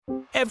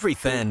Every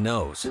fan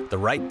knows the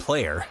right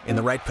player in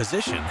the right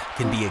position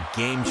can be a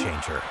game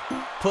changer.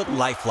 Put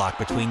LifeLock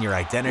between your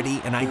identity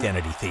and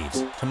identity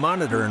thieves to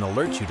monitor and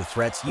alert you to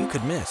threats you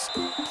could miss.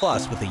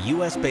 Plus, with a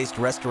U.S.-based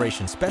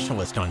restoration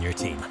specialist on your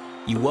team,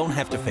 you won't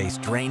have to face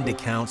drained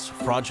accounts,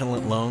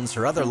 fraudulent loans,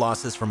 or other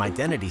losses from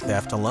identity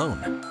theft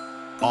alone.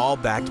 All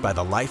backed by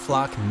the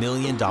LifeLock $1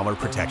 Million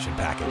Protection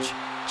Package.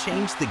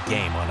 Change the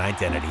game on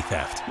identity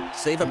theft.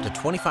 Save up to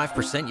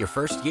 25% your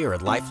first year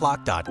at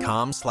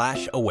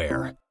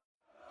LifeLock.com/aware.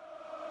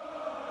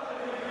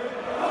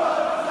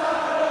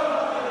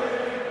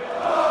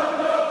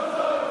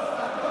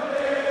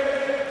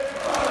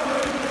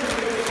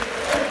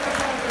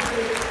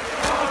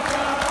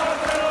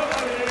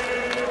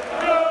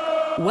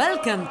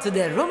 Welcome to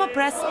the Roma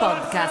Press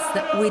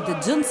Podcast with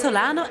John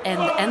Solano and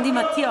Andy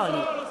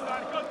Mattioli.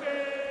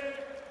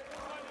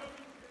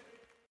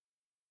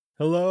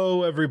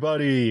 Hello,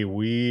 everybody.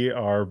 We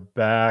are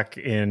back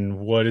in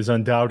what is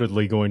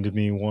undoubtedly going to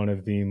be one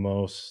of the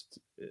most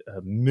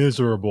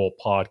miserable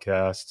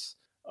podcasts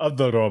of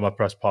the Roma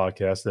Press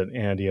Podcast that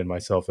Andy and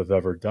myself have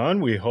ever done.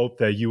 We hope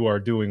that you are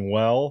doing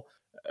well.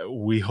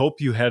 We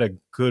hope you had a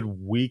good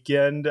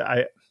weekend.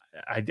 I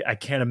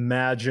can't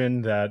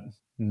imagine that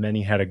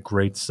many had a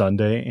great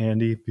Sunday,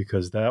 Andy,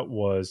 because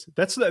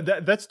that's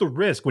the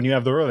risk when you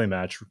have the early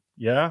match.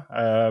 Yeah.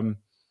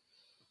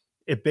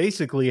 It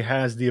basically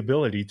has the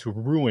ability to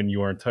ruin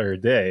your entire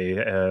day,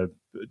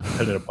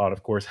 depending upon,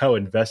 of course, how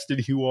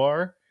invested you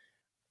are.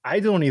 I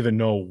don't even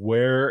know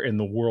where in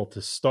the world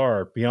to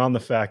start beyond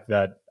the fact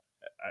that,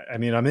 I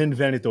mean, I'm in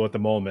Veneto at the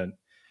moment,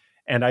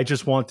 and I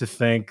just want to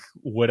thank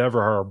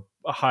whatever our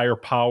higher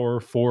power,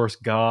 force,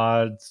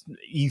 God,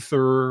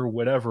 ether,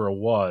 whatever it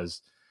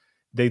was.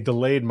 They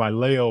delayed my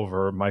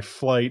layover. My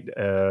flight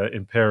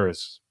in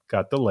Paris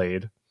got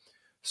delayed.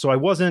 So I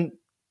wasn't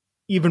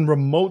even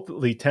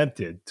remotely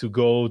tempted to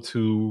go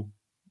to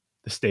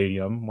the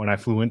stadium when I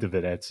flew into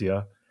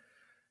Venezia,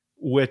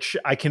 which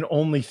I can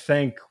only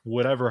thank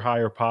whatever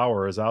higher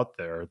power is out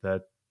there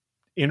that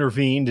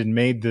intervened and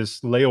made this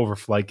layover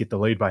flight get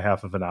delayed by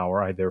half of an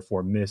hour. I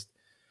therefore missed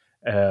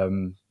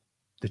the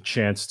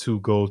chance to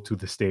go to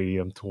the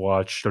stadium to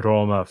watch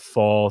Roma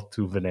fall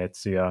to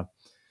Venezia.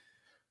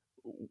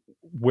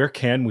 Where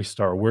can we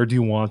start? Where do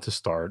you want to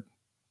start?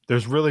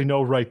 There's really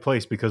no right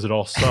place because it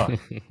all sucks.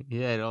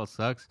 Yeah, it all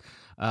sucks.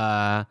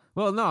 Well,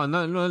 no,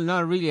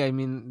 not really. I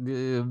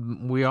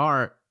mean, we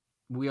are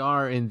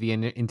in the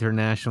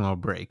international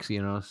breaks,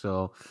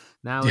 so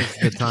now is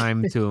the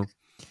time to.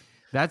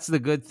 That's the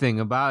good thing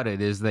about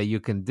it, is that you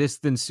can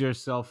distance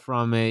yourself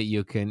from it.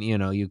 You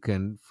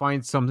can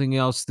find something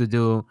else to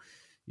do.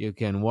 You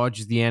can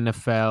watch the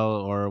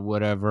NFL or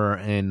whatever,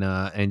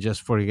 and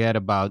just forget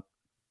about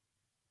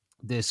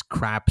this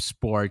crap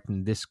sport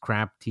and this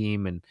crap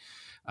team. And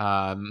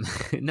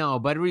no,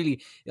 but really,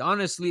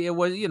 honestly, it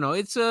was,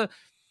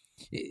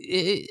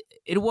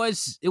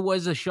 it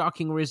was a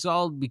shocking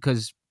result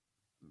because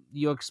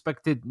you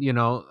expected,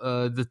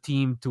 the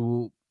team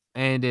to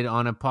end it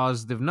on a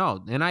positive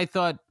note. And I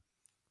thought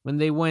when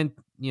they went,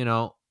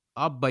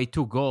 up by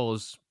 2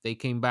 goals, they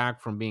came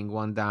back from being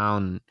one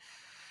down,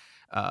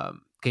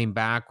 came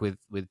back with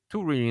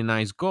 2 really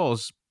nice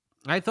goals.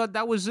 I thought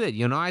that was it.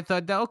 I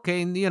thought that,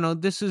 okay,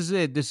 this is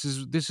it. This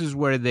is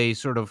where they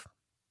sort of,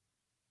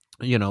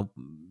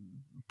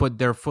 put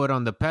their foot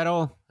on the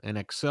pedal and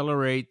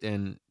accelerate,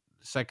 and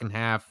second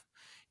half,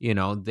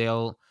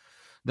 they'll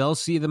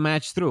see the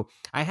match through.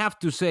 I have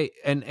to say,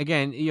 and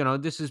again,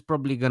 this is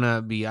probably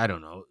gonna be, I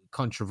don't know,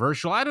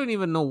 controversial. I don't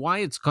even know why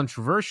it's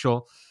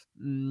controversial.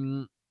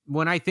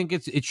 When I think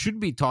it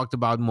should be talked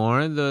about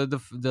more,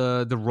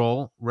 the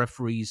role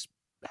referees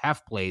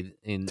have played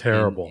in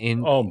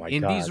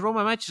these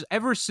Roma matches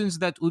ever since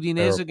that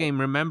Udinese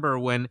game. Remember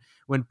when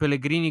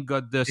Pellegrini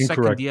got the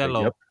second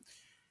yellow? Yep.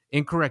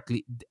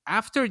 Incorrectly.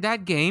 After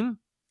that game,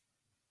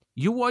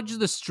 you watch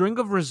the string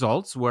of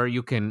results where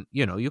you can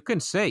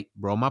say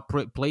Roma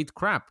played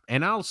crap,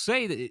 and I'll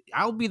say that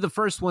I'll be the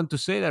first one to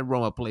say that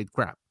Roma played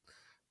crap,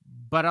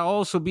 but I'll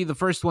also be the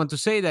first one to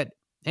say that,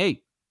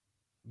 hey,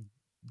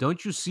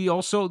 don't you see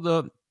also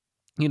the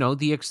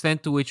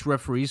extent to which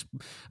referees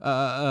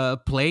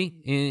play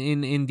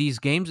in these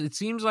games? It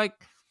seems like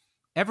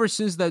ever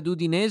since that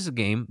Udinese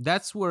game,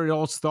 that's where it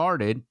all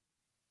started.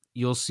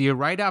 You'll see it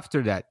right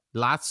after that,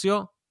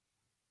 Lazio,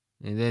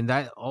 and then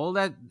that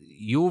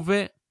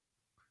Juve,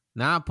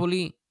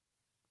 Napoli.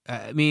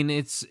 I mean,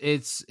 it's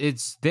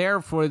there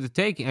for the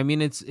taking. I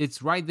mean,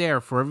 it's right there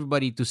for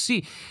everybody to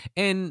see,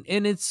 and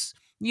it's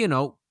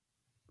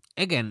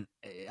again,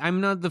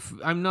 I'm not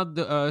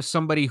the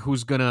somebody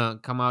who's gonna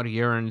come out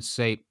here and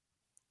say,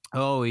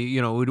 oh,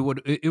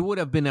 it would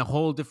have been a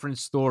whole different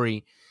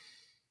story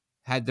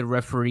had the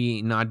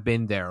referee not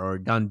been there or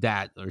done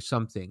that or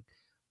something.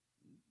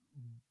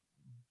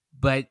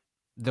 But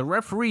the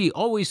referee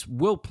always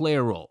will play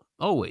a role.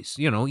 Always,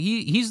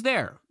 he's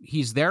there.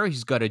 He's there.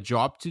 He's got a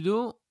job to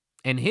do,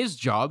 and his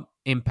job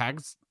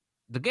impacts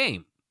the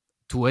game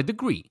to a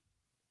degree.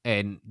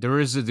 And there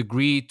is a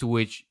degree to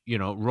which,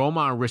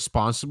 Roma are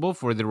responsible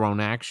for their own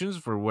actions,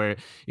 for where,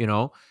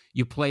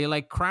 you play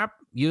like crap,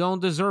 you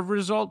don't deserve a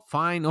result,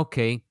 fine,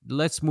 okay,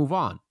 let's move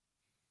on.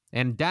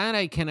 And that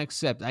I can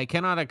accept. I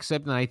cannot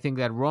accept, and I think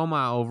that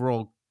Roma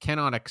overall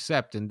cannot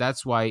accept, and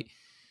that's why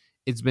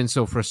it's been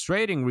so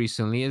frustrating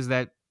recently, is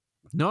that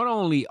not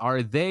only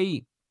are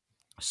they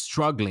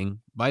struggling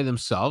by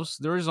themselves,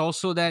 there is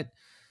also that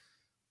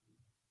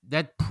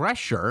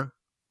pressure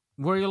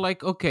where you're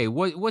like, okay,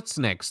 what's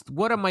next?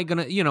 What am I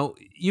gonna?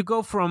 You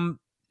go from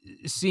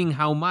seeing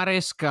how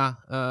Maresca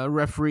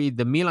refereed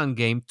the Milan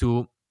game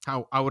to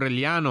how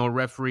Aureliano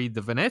refereed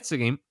the Venezia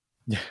game.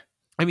 Yeah.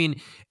 I mean,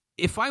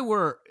 if I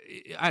were,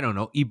 I don't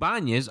know,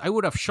 Ibanez, I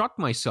would have shot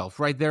myself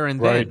right there and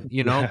then.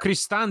 Yeah.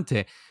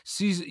 Cristante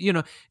sees,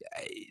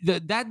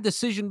 that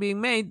decision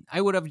being made,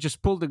 I would have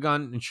just pulled the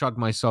gun and shot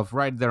myself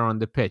right there on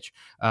the pitch.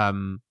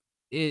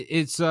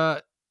 It's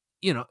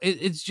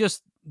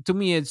just, to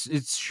me,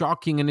 it's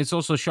shocking, and it's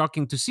also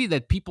shocking to see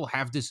that people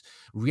have this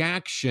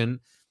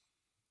reaction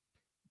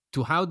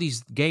to how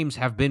these games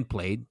have been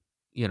played,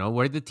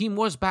 where the team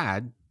was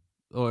bad,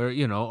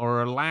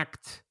 or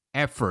lacked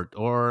effort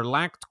or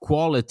lacked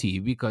quality,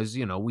 because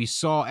we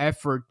saw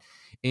effort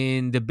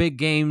in the big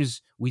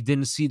games. We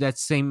didn't see that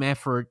same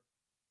effort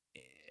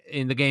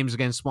in the games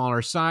against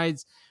smaller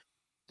sides.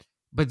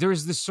 But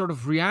there's this sort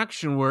of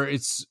reaction where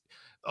it's,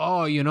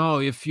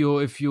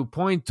 if you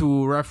point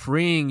to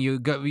refereeing,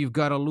 you've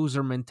got a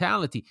loser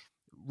mentality.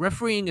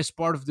 Refereeing is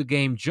part of the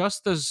game,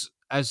 just as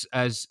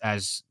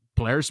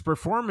players'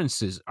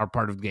 performances are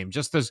part of the game,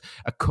 just as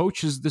a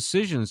coach's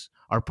decisions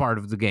are part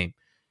of the game.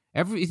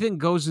 Everything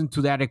goes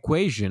into that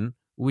equation,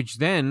 which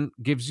then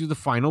gives you the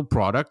final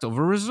product of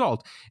a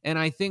result. And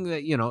I think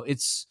that,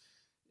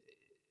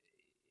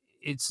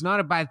 it's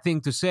not a bad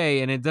thing to say,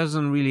 and it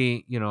doesn't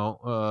really,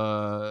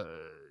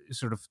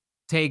 sort of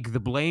take the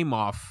blame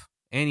off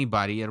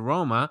anybody at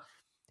Roma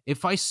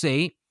if I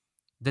say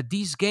that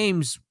these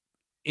games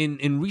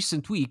in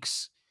recent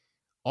weeks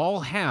all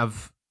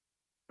have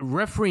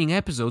refereeing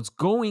episodes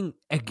going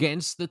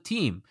against the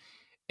team.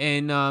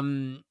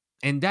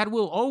 And that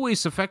will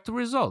always affect the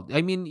result.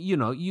 I mean,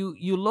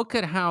 you look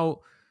at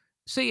how,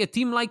 say, a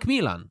team like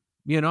Milan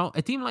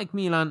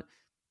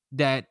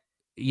that,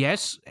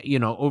 yes,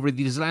 over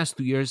these last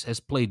 2 years has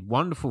played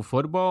wonderful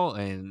football,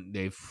 and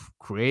they've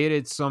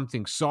created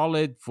something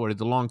solid for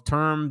the long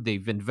term.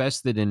 They've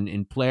invested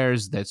in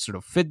players that sort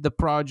of fit the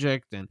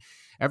project, and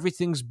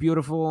everything's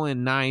beautiful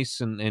and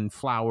nice and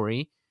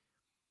flowery.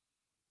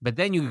 But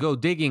then you go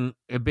digging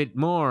a bit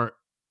more,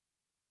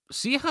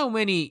 see how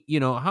many,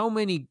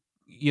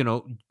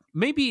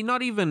 maybe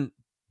not even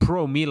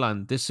pro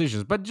Milan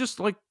decisions, but just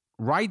like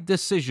right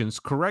decisions,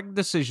 correct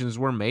decisions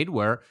were made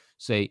where,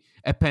 say,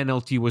 a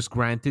penalty was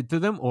granted to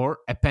them, or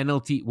a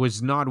penalty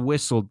was not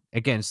whistled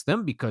against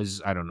them because,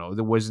 I don't know,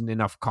 there wasn't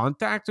enough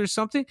contact or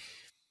something.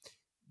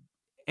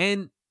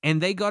 And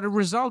they got a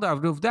result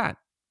out of that,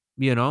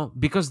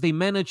 because they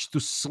managed to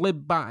slip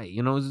by,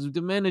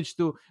 they managed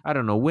to, I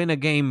don't know, win a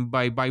game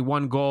by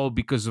one goal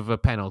because of a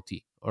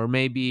penalty. Or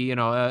maybe,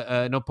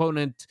 an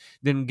opponent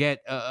didn't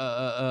get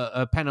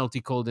a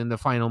penalty called in the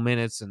final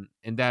minutes, and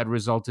that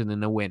resulted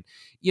in a win.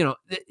 That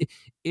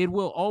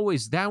will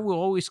always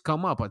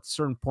come up at a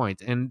certain point.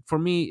 And for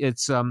me,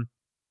 it's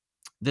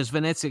this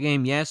Venezia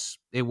game. Yes,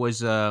 it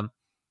was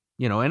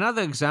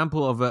another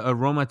example of a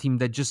Roma team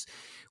that just,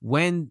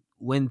 when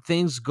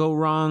things go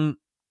wrong,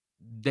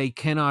 they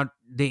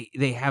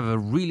have a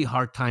really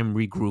hard time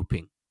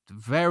regrouping,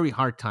 very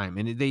hard time,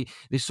 and they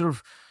sort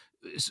of,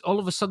 all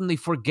of a sudden they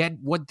forget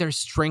what their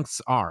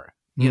strengths are.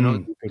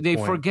 They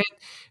forget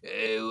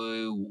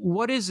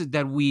what is it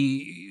that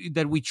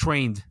we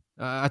trained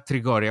at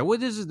Trigoria.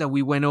 What is it that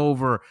we went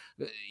over?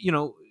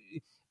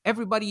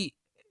 Everybody,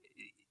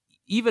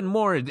 even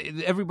more,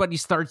 everybody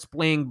starts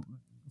playing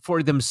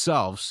for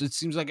themselves. It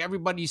seems like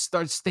everybody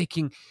starts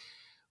taking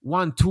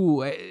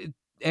 1-2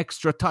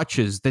 extra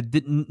touches that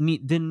didn't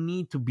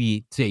need to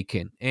be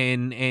taken,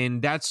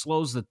 and that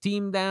slows the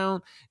team down.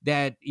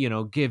 That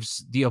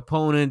gives the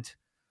opponent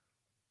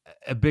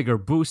a bigger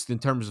boost in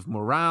terms of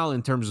morale,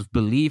 in terms of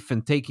belief,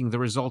 and taking the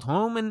result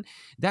home. And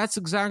that's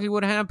exactly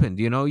what happened.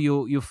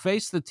 You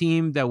faced the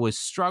team that was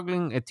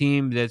struggling, a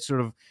team that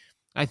sort of,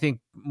 I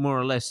think, more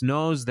or less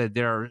knows that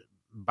they're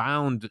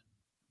bound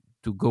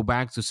to go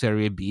back to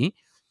Serie B.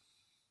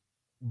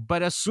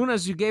 But as soon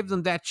as you gave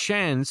them that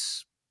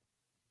chance,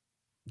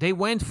 they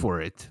went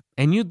for it,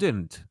 and you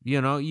didn't.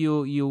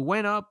 You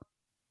went up.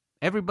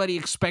 Everybody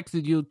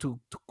expected you to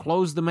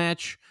close the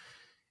match,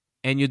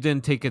 and you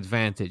didn't take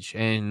advantage,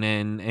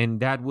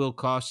 and that will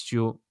cost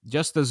you,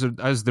 just as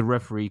the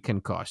referee can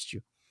cost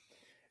you.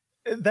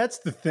 That's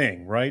the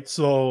thing, right?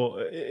 So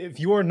if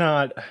you are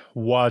not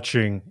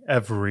watching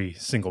every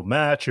single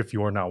match, if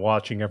you are not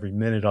watching every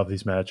minute of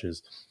these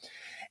matches,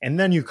 and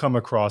then you come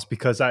across,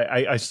 because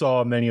I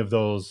saw many of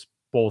those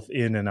both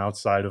in and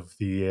outside of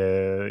the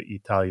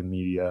Italian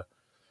media,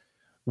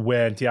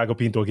 when Tiago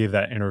Pinto gave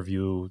that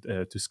interview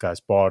to Sky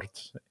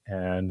Sport,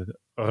 and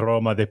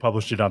Roma, they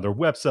published it on their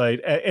website,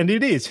 and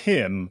it is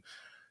him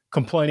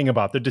complaining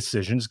about the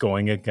decisions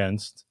going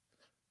against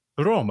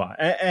Roma.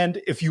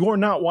 And if you are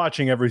not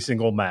watching every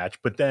single match,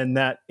 but then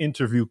that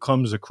interview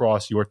comes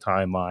across your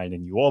timeline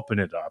and you open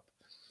it up,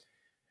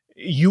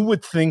 you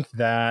would think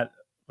that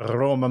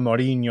Roma,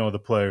 Mourinho, the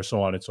players,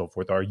 so on and so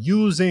forth, are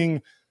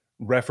using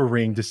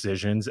refereeing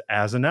decisions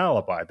as an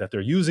alibi, that they're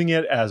using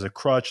it as a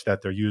crutch,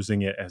 that they're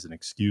using it as an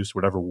excuse,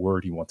 whatever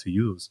word you want to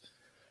use.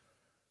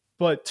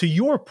 But to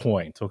your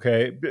point,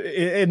 okay,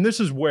 and this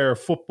is where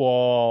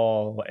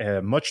football,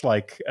 much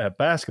like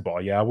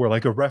basketball, where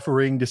like a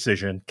refereeing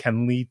decision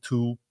can lead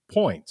to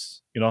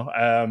points.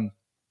 For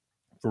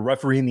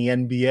refereeing the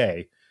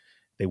NBA,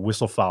 they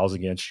whistle fouls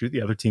against you.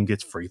 The other team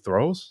gets free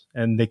throws,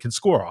 and they can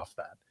score off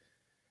that.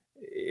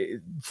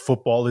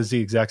 Football is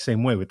the exact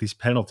same way with these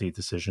penalty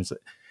decisions.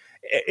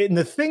 And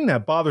the thing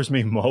that bothers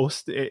me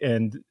most,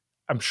 and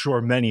I'm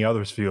sure many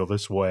others feel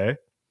this way,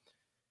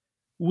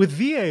 with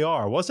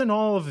VAR, wasn't a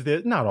lot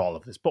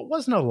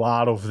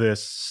of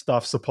this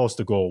stuff supposed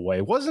to go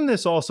away? Wasn't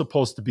this all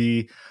supposed to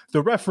be,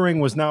 the refereeing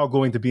was now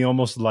going to be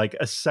almost like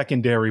a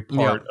secondary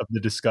part of the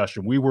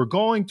discussion? We were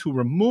going to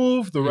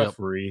remove the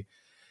referee.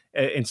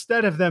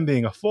 Instead of them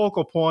being a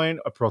focal point,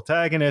 a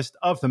protagonist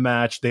of the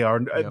match, they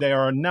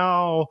are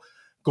now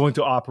going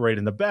to operate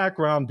in the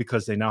background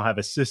because they now have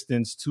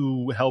assistants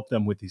to help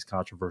them with these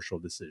controversial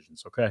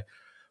decisions, okay?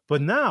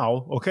 But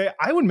now, okay,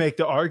 I would make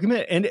the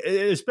argument, and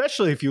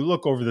especially if you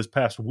look over this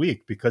past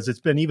week, because it's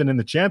been even in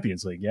the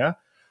Champions League,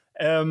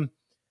 I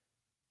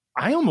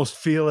almost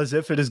feel as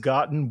if it has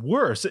gotten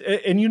worse.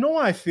 And you know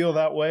why I feel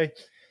that way?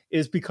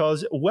 Is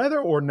because whether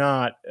or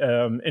not,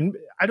 and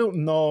I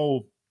don't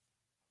know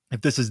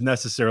if this is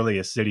necessarily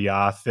a Serie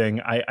A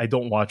thing. I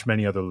don't watch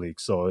many other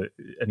leagues, so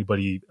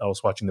anybody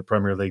else watching the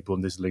Premier League,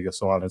 Bundesliga,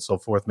 so on and so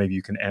forth, maybe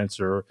you can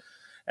answer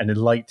and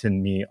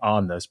enlighten me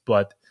on this.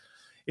 But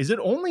is it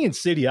only in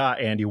Serie A,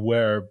 Andy,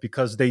 where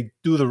because they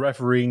do the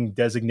refereeing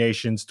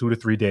designations 2 to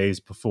 3 days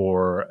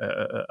before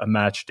a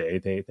match day,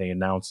 they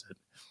announce it?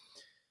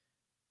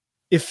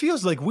 It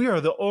feels like we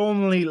are the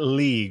only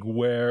league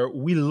where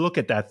we look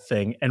at that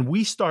thing and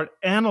we start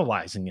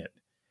analyzing it.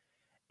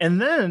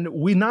 And then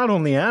we not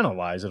only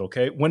analyze it,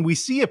 okay? When we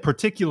see a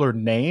particular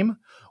name,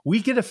 we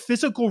get a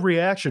physical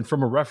reaction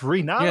from a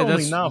referee. Not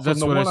only from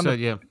the one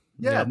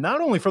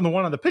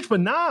on the pitch, but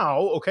now,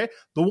 okay,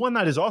 the one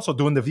that is also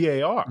doing the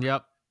VAR.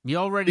 Yep. You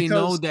already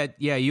know that.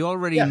 Yeah, you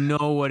already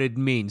know what it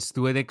means.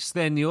 To an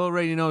extent, you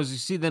already know. As you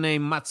see the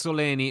name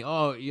Mazzoleni,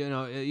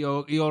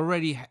 you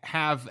already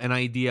have an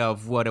idea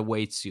of what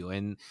awaits you,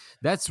 and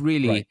that's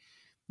really,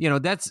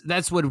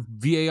 that's what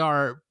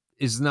VAR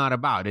is not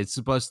about. It's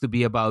supposed to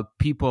be about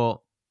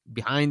people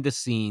behind the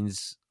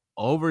scenes,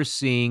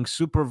 overseeing,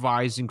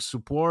 supervising,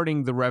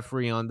 supporting the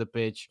referee on the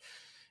pitch,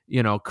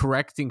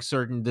 correcting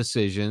certain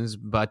decisions.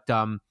 But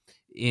I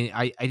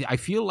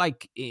feel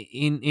like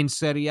in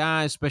Serie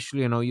A,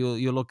 especially,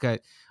 you look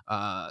at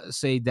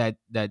say that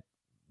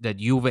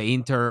Juve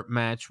Inter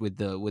match with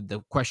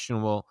the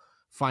questionable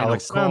final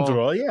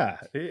Alexandro, call.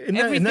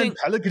 And then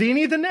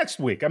Pellegrini the next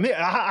week. I mean,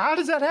 how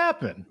does that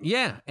happen?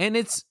 Yeah, and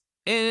it's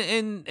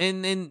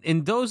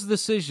and those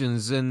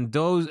decisions and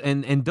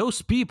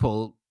those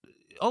people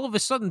all of a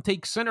sudden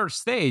take center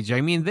stage.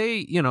 I mean,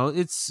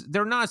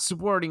 they're not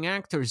supporting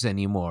actors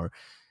anymore.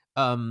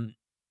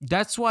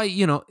 That's why I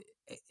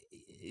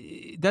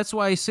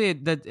say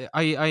that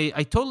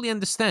I totally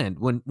understand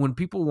when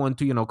people want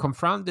to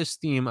confront this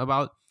team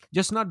about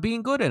just not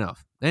being good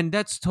enough, and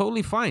that's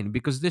totally fine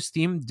because this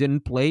team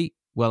didn't play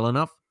well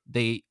enough.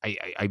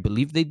 I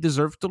believe they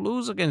deserve to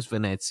lose against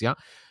Venezia.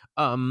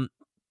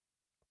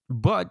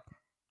 But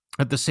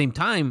at the same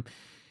time,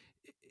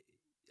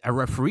 a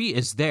referee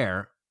is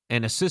there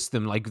and a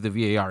system like the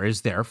VAR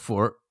is there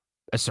for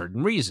a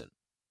certain reason.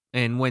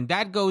 And when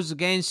that goes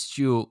against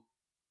you,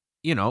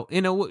 in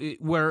a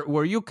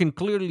where you can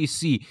clearly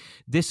see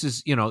this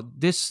is,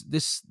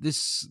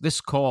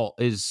 this call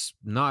is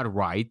not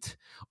right.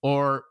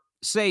 Or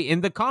say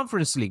in the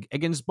Conference League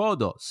against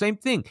Bodo, same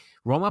thing.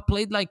 Roma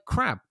played like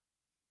crap.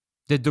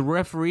 Did the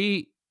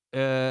referee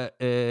did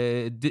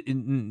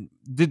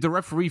the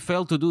referee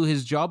fail to do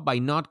his job by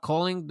not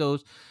calling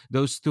those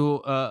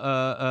two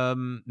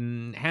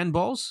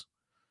handballs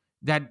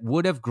that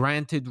would have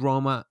granted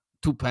Roma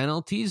 2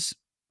 penalties?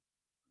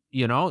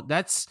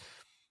 That's,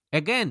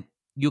 again,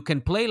 you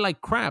can play like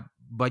crap,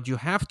 but you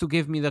have to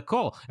give me the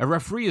call. A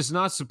referee is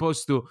not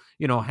supposed to,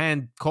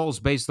 hand calls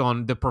based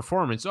on the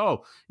performance.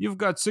 Oh, you've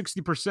got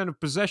 60% of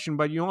possession,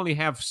 but you only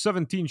have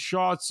 17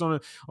 shots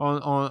on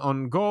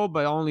goal,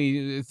 but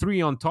only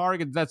 3 on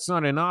target. That's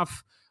not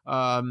enough.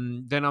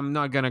 Then I'm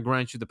not going to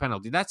grant you the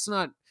penalty. That's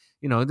not,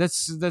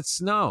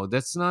 that's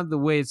not the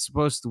way it's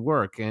supposed to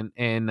work. And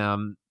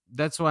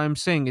that's why I'm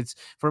saying it's,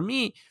 for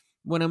me,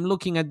 when I'm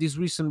looking at these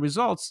recent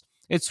results,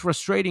 it's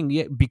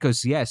frustrating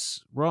because,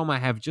 yes, Roma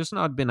have just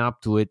not been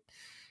up to it.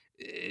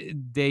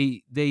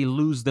 They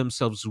lose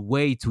themselves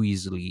way too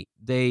easily.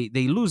 They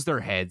lose their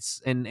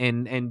heads,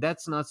 and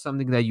that's not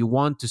something that you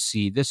want to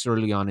see this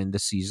early on in the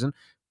season.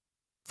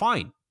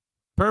 Fine,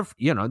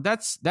 perfect.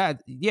 That's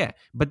that. Yeah.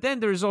 But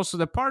then there's also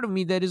the part of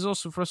me that is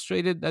also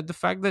frustrated at the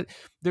fact that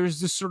there's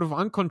this sort of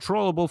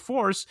uncontrollable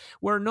force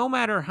where no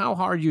matter how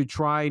hard you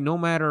try, no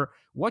matter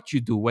what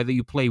you do, whether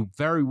you play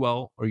very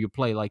well or you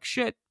play like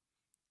shit,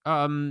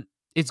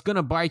 it's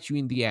gonna bite you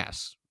in the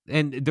ass.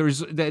 And there's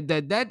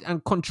that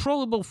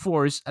uncontrollable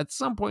force at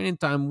some point in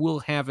time will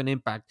have an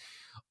impact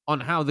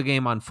on how the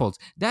game unfolds.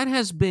 That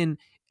has been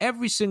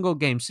every single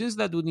game since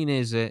that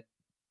Udinese.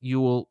 You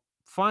will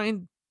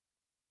find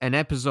an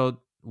episode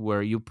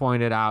where you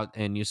point it out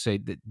and you say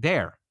that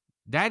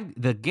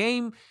the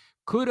game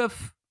could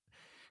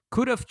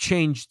have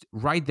changed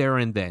right there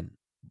and then.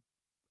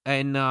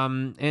 And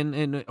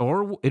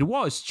or it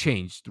was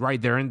changed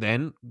right there and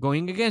then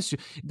going against you.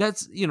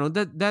 That's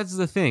that's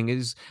the thing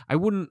is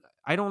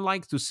I don't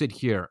like to sit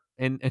here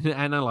and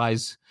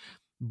analyze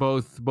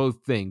both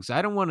things.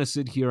 I don't want to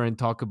sit here and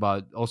talk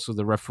about also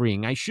the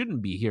refereeing. I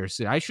shouldn't be here.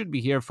 I should be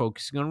here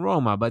focusing on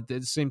Roma, but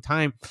at the same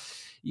time,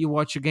 you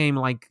watch a game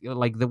like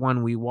the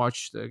one we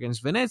watched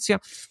against Venezia,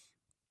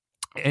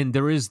 and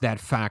there is that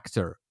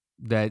factor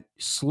that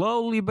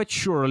slowly but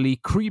surely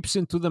creeps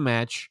into the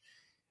match,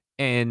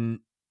 and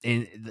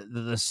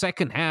the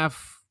second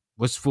half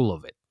was full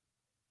of it.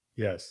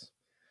 Yes.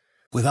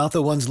 Without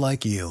the ones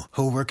like you,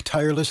 who work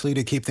tirelessly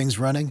to keep things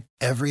running,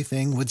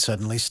 everything would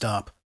suddenly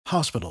stop.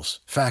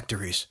 Hospitals,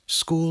 factories,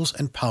 schools,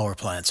 and power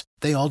plants,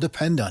 they all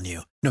depend on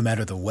you. No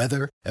matter the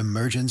weather,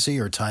 emergency,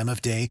 or time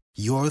of day,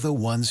 you're the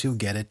ones who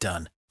get it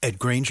done. At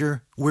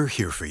Grainger, we're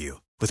here for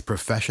you. With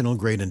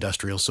professional-grade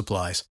industrial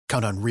supplies,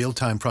 count on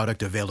real-time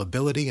product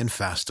availability and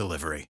fast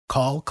delivery.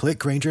 Call,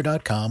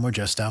 clickgrainger.com, or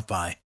just stop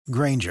by.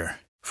 Grainger,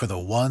 for the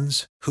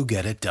ones who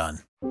get it done.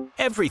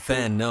 Every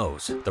fan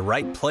knows the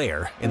right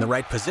player in the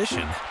right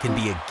position can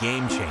be a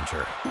game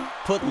changer.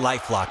 Put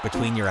LifeLock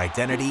between your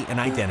identity and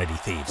identity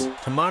thieves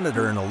to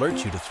monitor and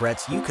alert you to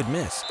threats you could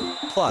miss.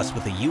 Plus,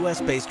 with a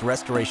U.S.-based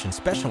restoration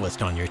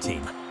specialist on your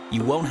team,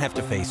 you won't have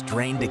to face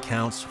drained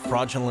accounts,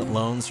 fraudulent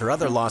loans, or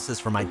other losses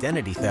from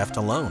identity theft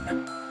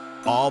alone.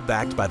 All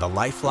backed by the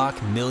LifeLock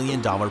 $1 Million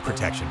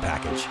Protection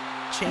Package.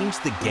 Change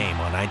the game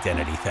on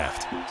identity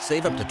theft.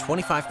 Save up to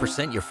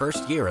 25% your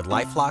first year at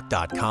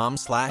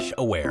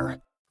LifeLock.com/aware.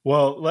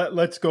 Well,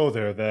 let's go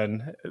there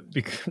then.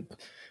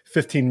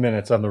 15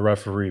 minutes on the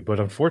referee, but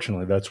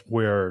unfortunately, that's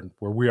where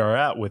we are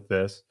at with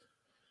this.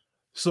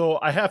 So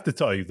I have to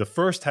tell you, the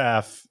first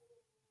half,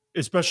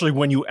 especially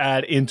when you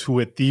add into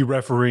it the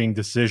refereeing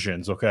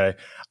decisions, okay,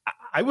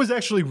 I was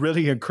actually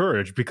really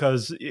encouraged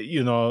because,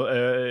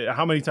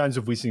 how many times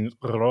have we seen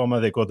Roma?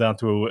 They go down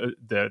to,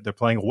 they're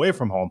playing away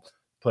from home,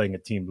 playing a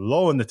team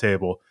low in the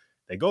table.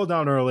 They go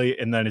down early,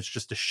 and then it's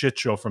just a shit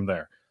show from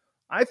there.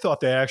 I thought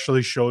they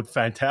actually showed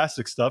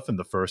fantastic stuff in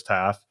the first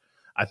half.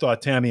 I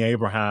thought Tammy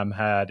Abraham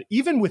had,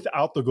 even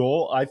without the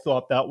goal, I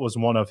thought that was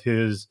one of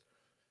his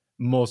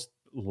most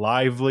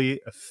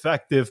lively,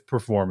 effective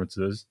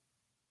performances.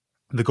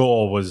 The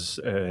goal was,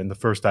 in the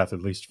first half, at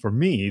least for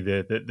me,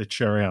 the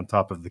cherry on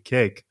top of the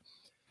cake.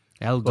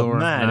 Eldor,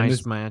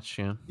 nice match,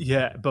 yeah.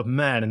 Yeah, but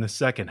man, in the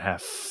second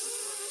half,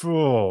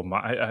 I'm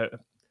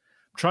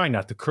trying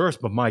not to curse,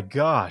 but my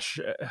gosh,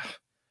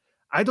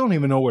 I don't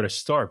even know where to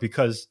start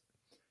because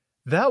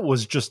that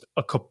was just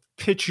a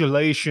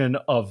capitulation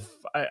of,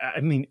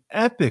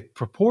 epic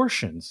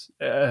proportions.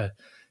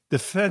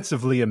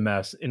 Defensively a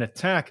mess. In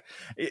attack,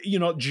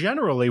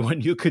 generally when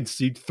you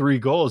concede 3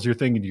 goals, you're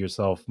thinking to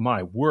yourself,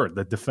 my word,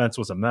 the defense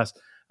was a mess.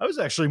 I was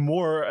actually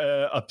more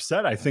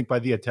upset, I think, by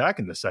the attack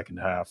in the second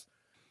half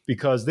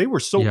because they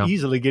were so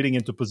easily getting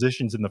into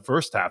positions in the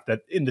first half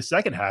that in the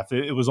second half,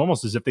 it was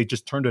almost as if they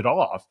just turned it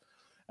off.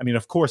 I mean,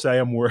 of course, I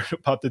am worried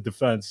about the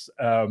defense.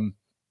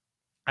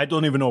 I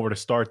don't even know where to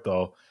start,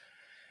 though.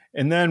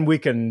 And then we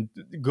can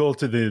go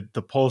to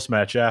the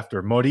post-match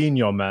after.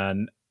 Mourinho,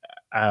 man,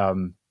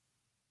 I'm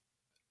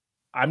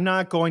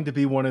not going to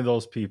be one of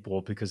those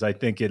people because I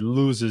think you're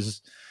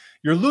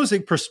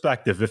losing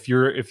perspective if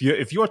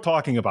you're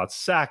talking about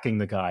sacking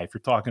the guy, if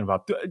you're talking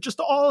about just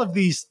all of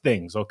these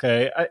things,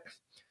 okay?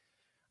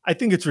 I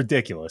think it's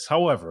ridiculous.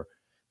 However,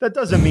 that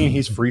doesn't mean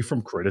he's free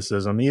from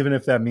criticism, even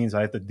if that means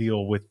I have to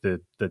deal with the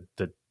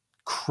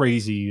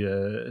crazy,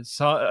 a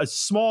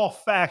small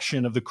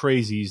faction of the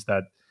crazies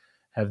that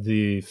have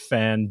the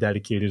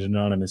fan-dedicated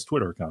anonymous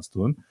Twitter accounts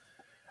to him.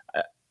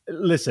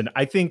 Listen,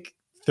 I think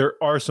there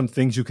are some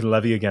things you can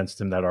levy against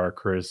him that are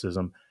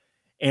criticism.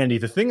 Andy,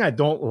 the thing I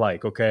don't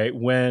like, okay,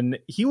 when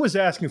he was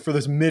asking for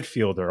this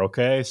midfielder,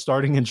 okay,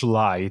 starting in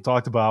July, he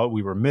talked about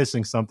we were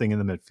missing something in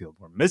the midfield.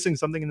 We're missing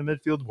something in the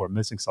midfield. We're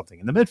missing something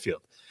in the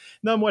midfield.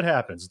 Then what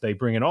happens? They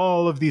bring in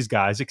all of these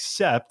guys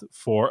except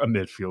for a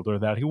midfielder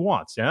that he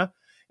wants, yeah?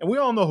 And we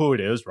all know who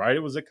it is, right? It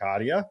was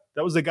Zakaria.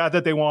 That was the guy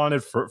that they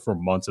wanted for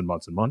months and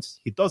months and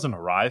months. He doesn't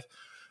arrive.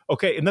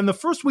 Okay, and then the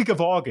first week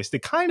of August,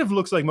 it kind of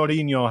looks like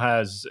Mourinho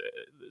has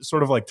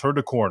sort of like turned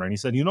a corner. And he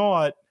said, you know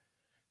what?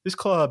 This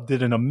club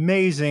did an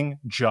amazing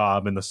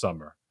job in the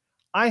summer.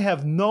 I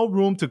have no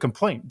room to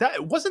complain.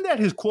 Wasn't that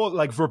his quote,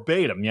 like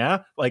verbatim,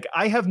 yeah? Like,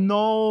 I have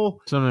no...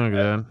 Something like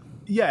that.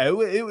 Yeah,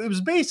 it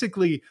was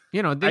basically,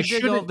 they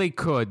did all they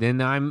could,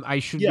 and I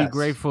should be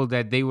grateful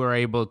that they were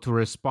able to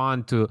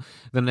respond to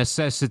the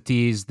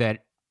necessities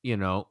that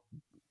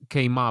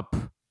came up,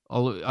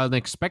 all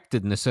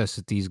unexpected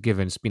necessities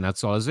given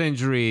Spinazzola's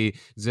injury,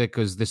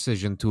 Zeca's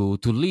decision to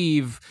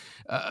leave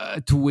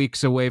 2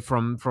 weeks away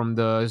from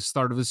the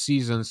start of the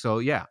season. So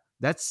yeah,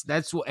 that's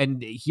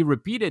and he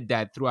repeated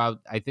that throughout,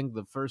 I think,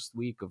 the first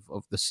week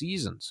of the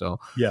season. So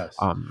yes,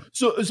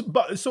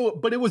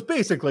 but it was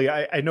basically,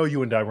 I know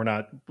you and I were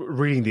not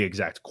reading the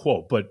exact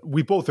quote, but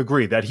we both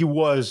agree that he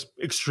was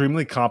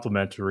extremely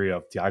complimentary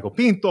of Thiago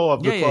Pinto,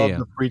 of the club,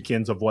 the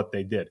Friedkins, of what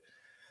they did.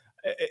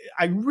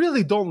 I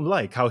really don't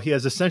like how he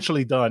has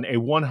essentially done a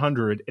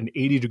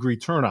 180-degree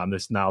turn on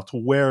this now, to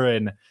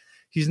wherein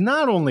he's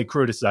not only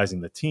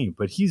criticizing the team,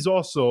 but he's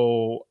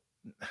also,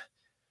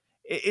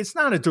 it's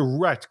not a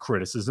direct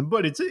criticism,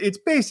 but it's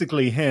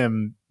basically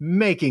him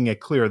making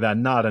it clear that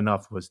not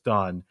enough was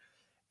done.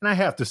 And I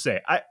have to say,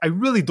 I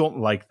really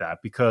don't like that,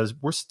 because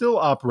we're still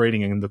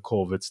operating in the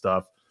COVID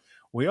stuff.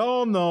 We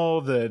all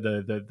know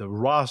the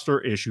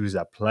roster issues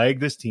that plague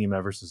this team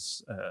ever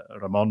since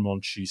Ramon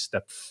Monchi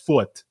stepped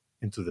foot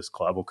into this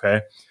club,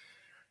 okay?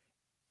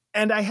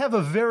 And I have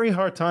a very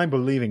hard time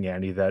believing,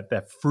 Andy, that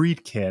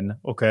Friedkin,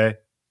 okay,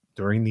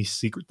 during these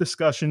secret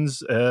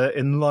discussions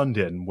in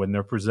London, when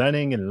they're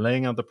presenting and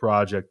laying out the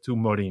project to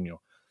Mourinho,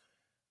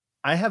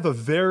 I have a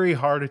very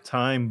hard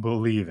time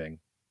believing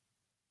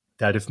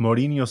that if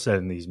Mourinho said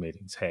in these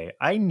meetings, hey,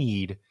 I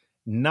need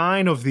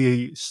 9 of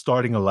the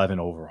starting 11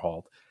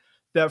 overhauled,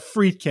 that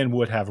Friedkin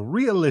would have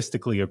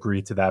realistically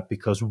agreed to that,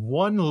 because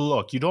one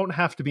look, you don't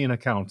have to be an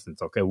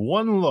accountant, okay?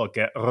 One look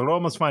at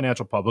Roma's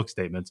financial public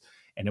statements,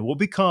 and it will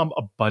become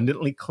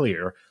abundantly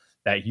clear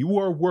that you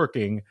are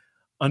working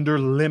under a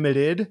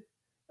limited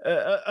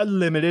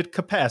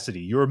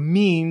capacity. Your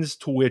means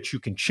to which you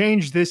can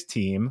change this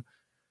team,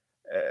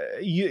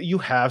 you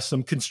have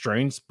some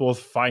constraints,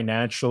 both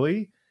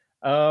financially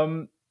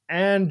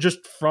and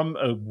just from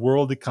a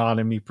world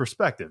economy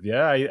perspective.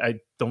 Yeah, I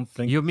don't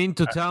think... You mean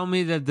to tell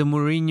me that the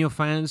Mourinho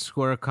fans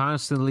who are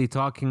constantly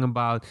talking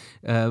about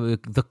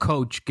the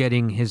coach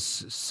getting his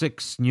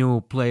 6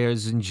 new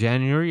players in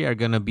January are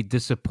going to be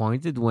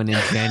disappointed when in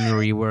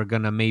January we're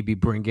going to maybe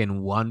bring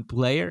in 1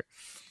 player?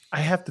 I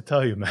have to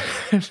tell you, man,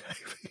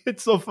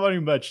 it's so funny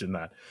you mention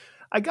that.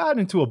 I got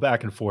into a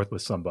back and forth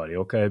with somebody,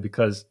 okay,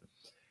 because...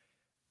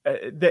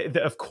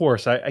 of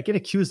course, I get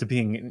accused of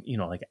being,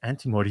 like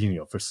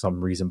anti-Mourinho for some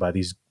reason by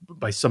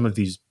some of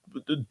these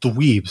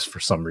dweebs for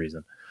some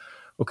reason.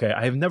 Okay,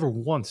 I have never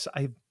once,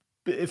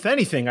 if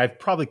anything, I've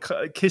probably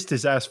kissed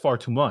his ass far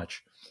too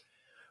much.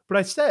 But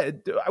I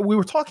said, we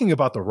were talking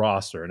about the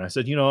roster, and I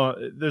said,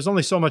 there's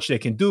only so much they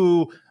can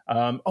do.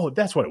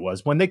 That's what it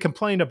was. When they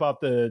complained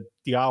about the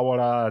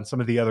Diawara and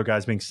some of the other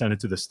guys being sent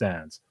into the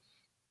stands,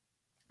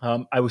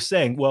 I was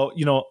saying, well,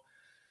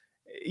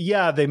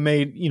 yeah, they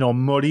made,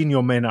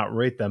 Mourinho may not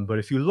rate them, but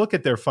if you look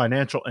at their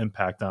financial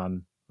impact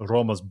on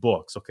Roma's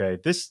books, okay,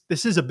 this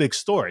is a big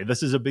story.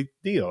 This is a big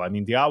deal. I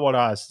mean,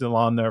 Diawara is still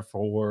on there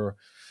for,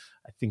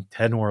 I think,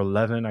 10 or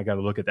 11. I got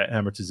to look at that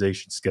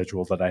amortization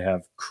schedule that I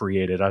have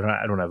created. I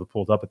don't have it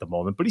pulled up at the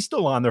moment, but he's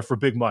still on there for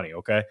big money,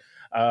 okay?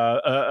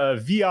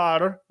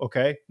 VR,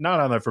 okay, not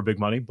on there for big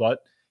money, but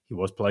he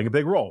was playing a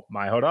big role.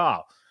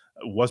 Majoral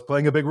was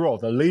playing a big role,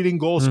 the leading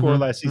goal scorer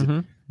last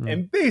season.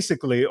 And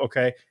basically,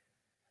 okay,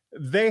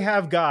 they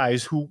have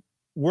guys who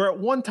were at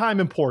one time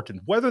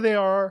important. Whether they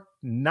are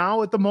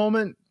now at the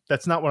moment,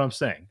 that's not what I'm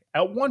saying.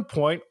 At one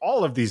point,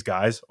 all of these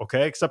guys,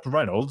 okay, except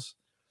Reynolds,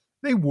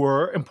 they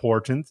were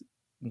important.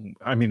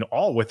 I mean,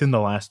 all within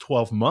the last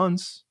 12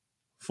 months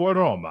for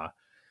Roma.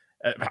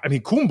 I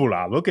mean,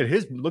 Kumbula, look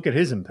at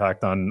his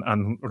impact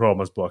on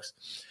Roma's books.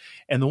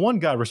 And the one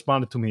guy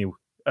responded to me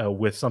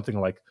with something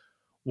like,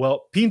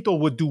 well, Pinto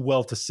would do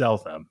well to sell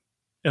them.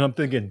 And I'm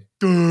thinking,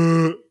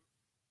 duh.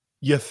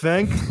 You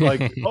think?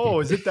 Like,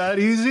 oh, is it that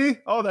easy?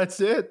 Oh, that's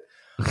it?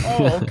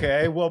 Oh,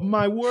 okay. Well,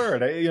 my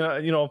word.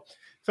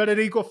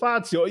 Federico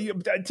Fazio.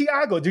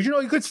 Thiago, did you know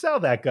you could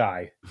sell that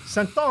guy?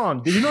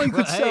 Santon, did you know you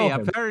could sell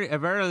him?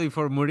 Apparently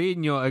for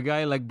Mourinho, a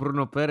guy like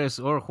Bruno Perez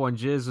or Juan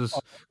Jesus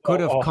could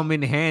have come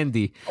in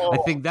handy. I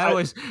think that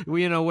was,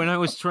 when I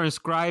was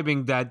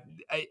transcribing that,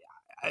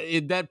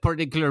 in that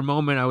particular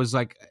moment, I was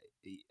like,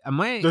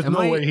 There's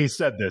no way he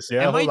said this.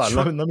 Yeah, hold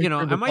on. Let me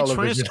am I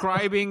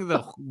transcribing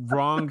the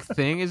wrong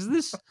thing? Is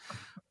this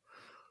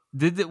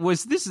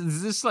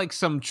like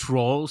some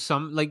troll?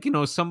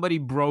 Somebody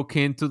broke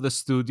into the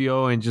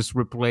studio and just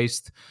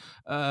replaced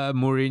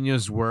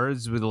Mourinho's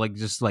words with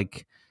just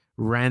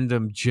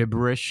random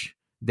gibberish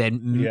that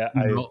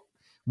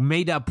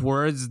made up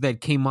words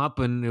that came up,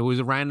 and it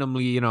was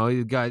randomly,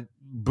 it got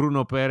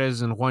Bruno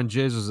Perez and Juan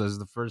Jesus as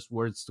the first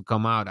words to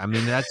come out. I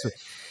mean, that's.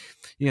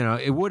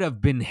 It would have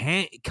been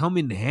come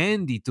in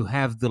handy to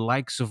have the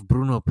likes of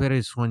Bruno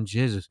Perez, Juan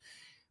Jesus.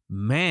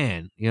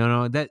 Man,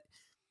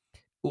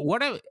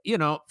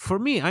 for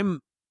me,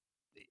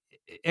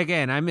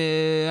 again,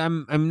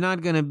 I'm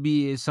not gonna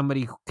be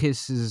somebody who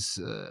kisses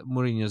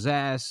Mourinho's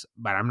ass,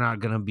 but I'm not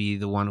gonna be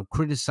the one who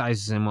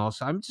criticizes him.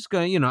 Also, I'm just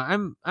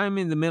gonna, I'm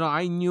in the middle.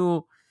 I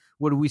knew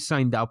what we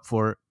signed up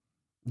for.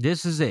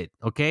 This is it,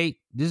 okay?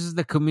 This is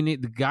the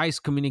guy's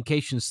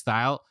communication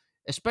style,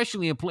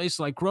 especially in a place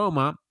like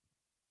Roma.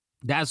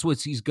 That's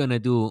what he's gonna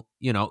do.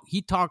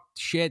 He talked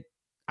shit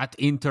at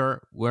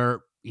Inter,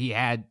 where he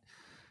had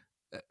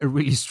a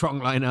really strong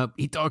lineup.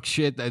 He talked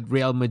shit at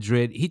Real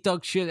Madrid. He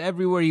talked shit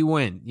everywhere he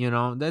went.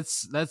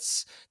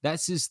 That's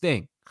his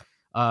thing.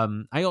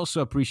 I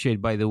also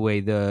appreciate, by the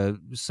way,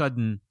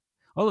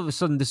 all of a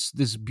sudden,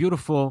 this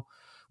beautiful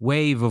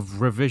wave of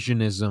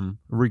revisionism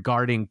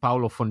regarding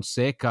Paulo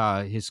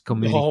Fonseca, his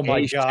communication. Oh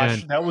my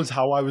gosh, that was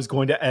how I was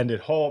going to end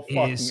it.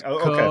 His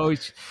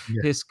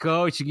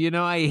coach.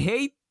 I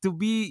hate to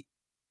be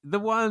the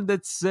one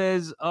that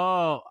says,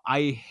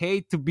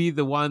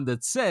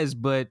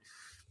 but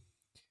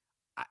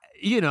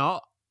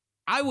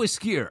I was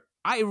here.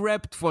 I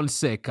repped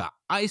Fonseca.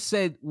 I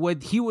said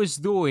what he was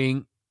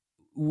doing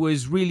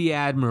was really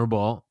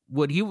admirable.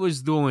 What he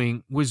was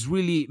doing was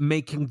really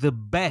making the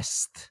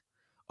best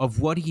of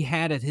what he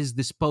had at his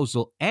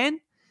disposal. And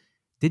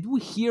did we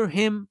hear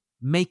him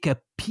make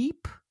a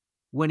peep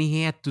when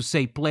he had to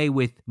say play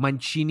with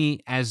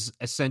Mancini as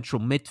a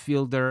central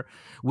midfielder,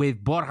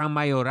 with Borja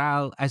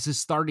Mayoral as a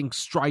starting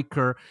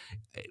striker,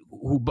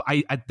 who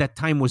at that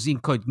time was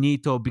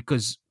incognito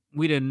because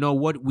we didn't know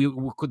what we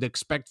could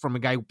expect from a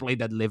guy who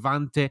played at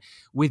Levante,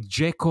 with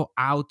Dzeko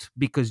out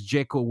because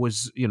Dzeko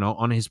was,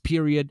 on his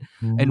period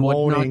and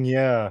whatnot.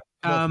 Yeah.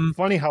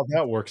 Funny how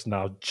that works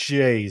now.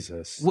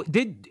 Jesus.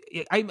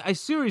 I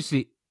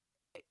seriously,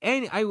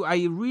 and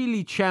I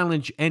really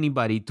challenge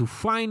anybody to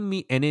find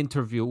me an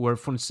interview where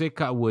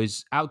Fonseca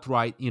was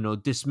outright,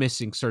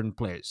 dismissing certain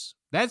players.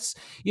 That's,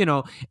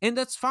 and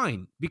that's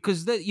fine,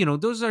 because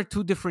those are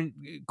two different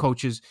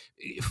coaches.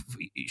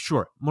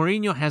 Sure,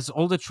 Mourinho has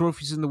all the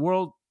trophies in the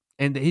world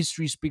and the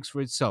history speaks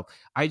for itself.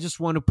 I just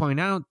want to point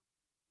out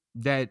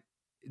that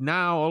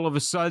now all of a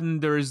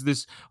sudden there is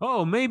this,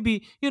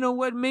 maybe,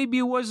 maybe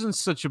it wasn't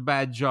such a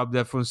bad job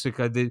that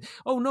Fonseca did.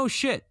 Oh, no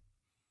shit.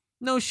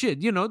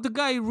 The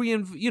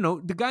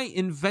guy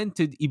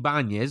invented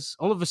Ibanez.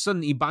 All of a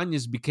sudden,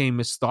 Ibanez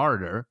became a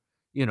starter.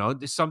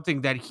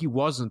 Something that he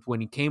wasn't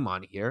when he came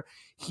on here.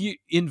 He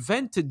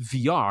invented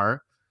VR.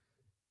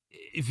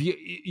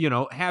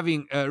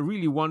 Having a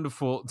really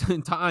wonderful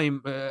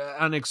time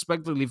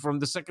unexpectedly from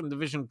the second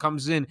division,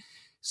 comes in.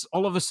 So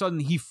all of a sudden,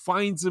 he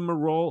finds him a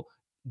role,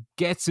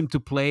 gets him to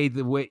play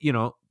the way,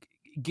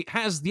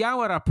 has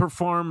Diawara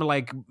perform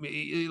like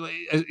he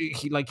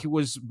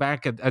was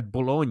back at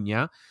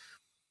Bologna.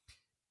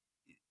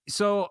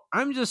 So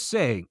I'm just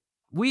saying,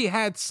 we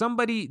had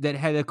somebody that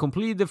had a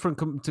completely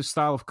different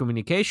style of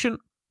communication,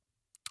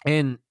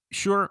 and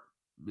sure,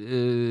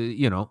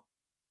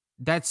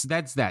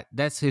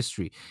 that's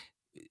history.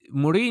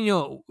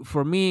 Mourinho,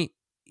 for me,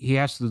 he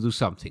has to do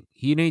something.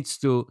 He needs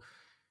to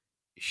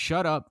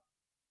shut up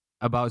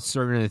about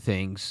certain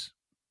things,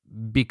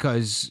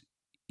 because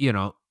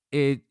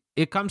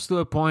it comes to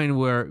a point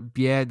where,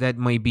 that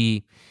might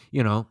be,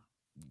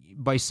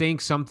 by saying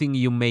something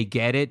you may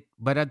get it,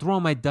 but at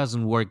Roma it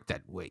doesn't work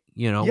that way.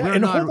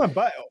 Hold on,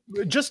 but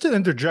just to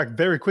interject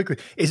very quickly,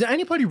 is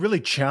anybody really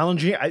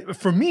challenging?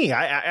 For me,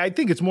 I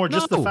think it's more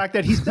just the fact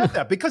that he said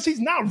that, because he's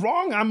not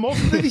wrong on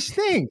most of these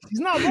things. He's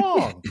not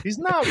wrong. He's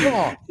not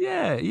wrong.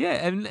 Yeah,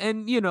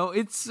 and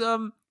it's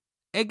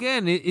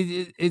again,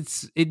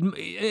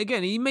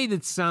 again, he made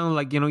it sound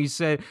like, he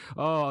said,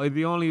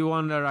 the only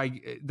one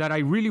that I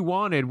really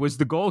wanted was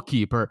the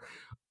goalkeeper.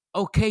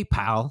 Okay,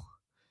 pal.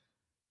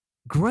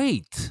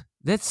 Great.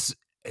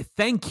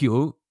 Thank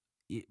you.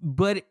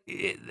 But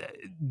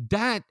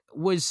that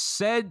was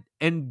said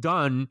and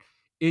done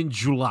in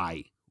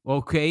July.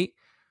 Okay.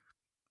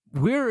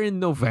 We're in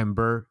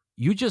November.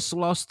 You just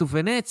lost to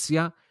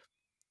Venezia.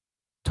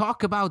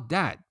 Talk about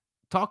that.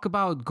 Talk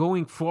about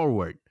going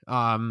forward.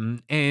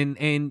 And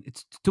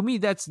to me,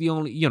 that's the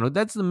only,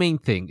 that's the main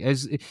thing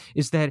is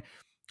that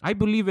I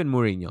believe in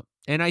Mourinho.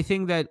 And I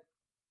think that,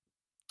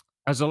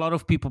 as a lot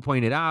of people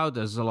pointed out,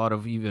 as a lot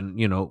of even,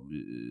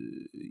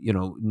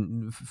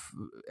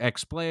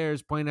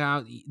 ex-players point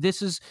out,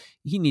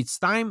 he needs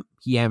time.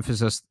 He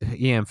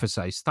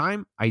emphasized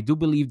time. I do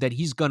believe that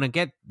he's going to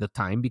get the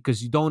time,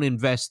 because you don't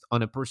invest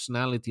on a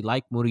personality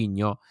like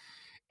Mourinho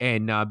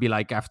and be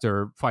like,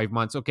 after 5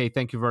 months, okay,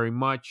 thank you very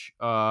much.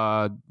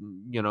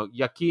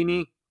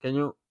 Iachini, can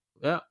you...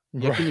 Yeah,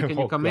 Iachini, can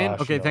you come in?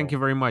 Okay, no. Thank you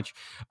very much.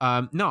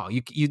 No,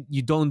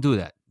 you don't do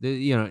that.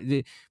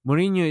 Mourinho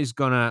is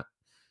gonna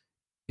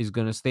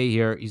stay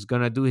here. He's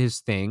gonna do his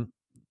thing,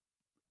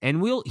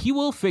 and he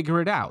will figure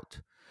it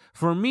out.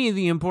 For me,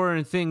 the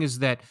important thing is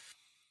that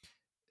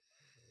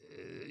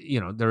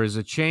there is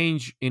a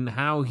change in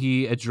how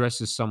he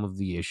addresses some of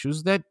the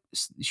issues that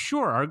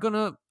sure are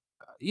gonna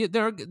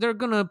they're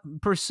gonna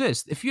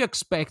persist. If you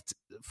expect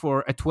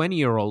for a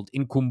 20-year-old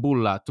in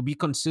Kumbulla to be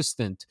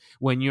consistent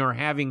when you're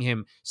having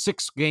him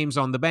 6 games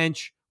on the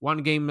bench,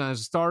 One game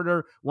as a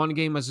starter, one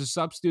game as a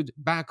substitute,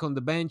 back on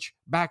the bench,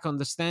 back on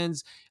the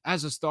stands,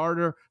 as a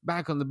starter,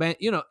 back on the bench.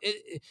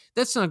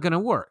 That's not going to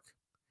work.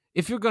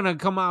 If you're going to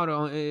come out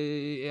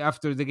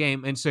after the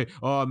game and say,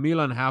 oh,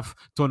 Milan have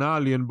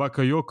Tonali and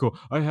Bakayoko,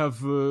 I have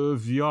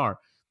VR.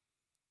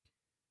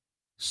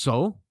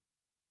 So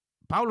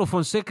Paulo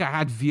Fonseca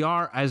had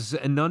VR as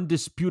an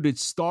undisputed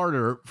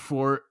starter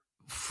for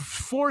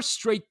 4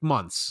 straight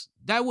months.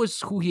 That was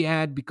who he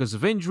had because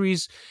of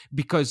injuries,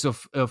 because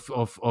of a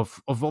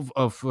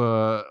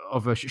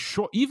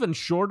even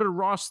shorter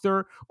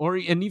roster, or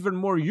an even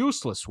more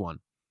useless one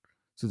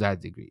to that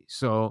degree.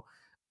 So,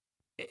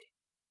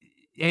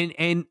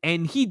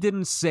 and he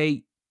didn't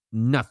say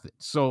nothing.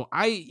 So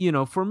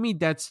for me,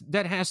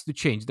 that has to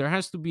change. There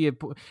has to be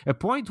a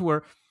point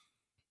where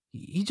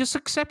he just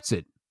accepts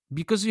it.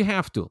 Because you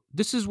have to.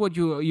 This is what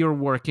you're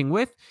working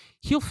with.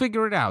 He'll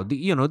figure it out.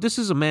 This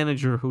is a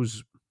manager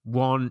who's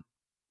won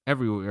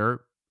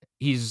everywhere.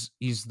 He's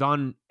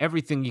done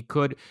everything he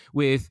could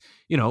with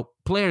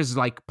players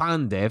like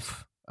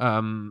Pandev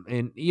and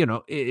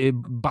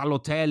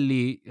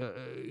Balotelli,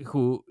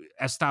 who,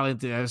 as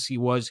talented as he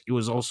was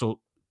also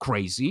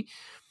crazy,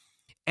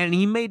 and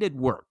he made it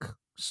work.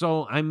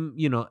 So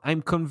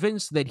I'm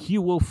convinced that he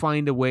will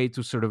find a way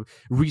to sort of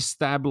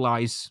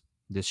restabilize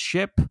this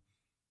ship.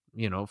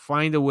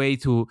 Find a way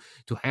to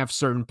have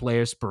certain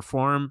players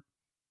perform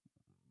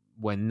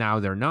when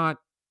now they're not.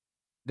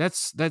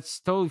 That's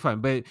totally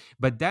fine.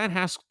 But that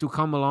has to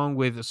come along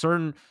with a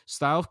certain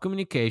style of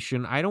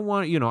communication. I don't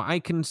want, I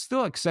can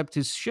still accept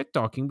his shit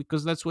talking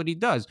because that's what he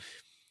does.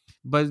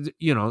 But,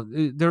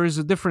 there is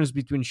a difference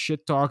between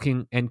shit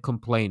talking and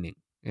complaining.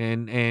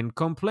 And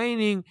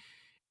complaining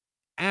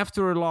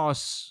after a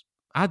loss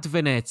at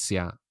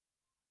Venezia,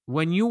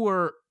 when you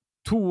were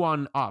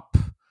 2-1 up,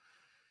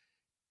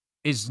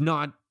 is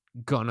not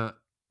gonna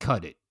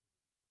cut it.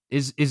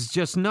 Is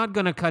just not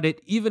gonna cut it,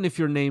 even if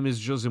your name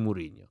is Jose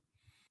Mourinho.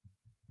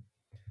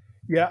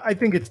 Yeah, I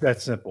think it's that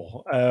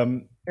simple.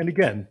 And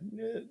again,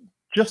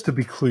 just to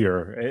be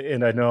clear,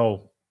 and I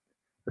know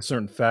a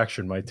certain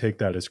faction might take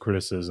that as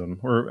criticism,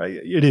 or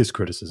it is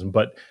criticism,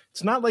 but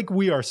it's not like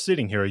we are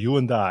sitting here, you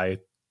and I,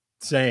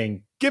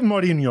 saying, give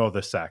Mourinho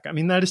the sack. I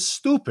mean, that is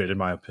stupid, in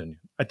my opinion.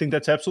 I think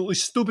that's absolutely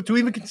stupid to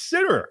even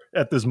consider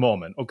at this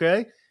moment,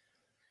 okay?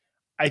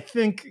 I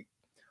think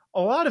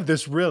a lot of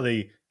this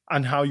really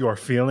on how you are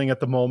feeling at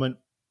the moment.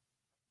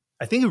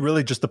 I think it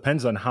really just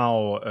depends on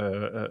how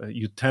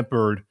you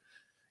tempered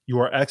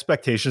your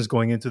expectations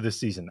going into this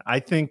season. I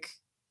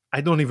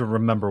don't even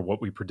remember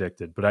what we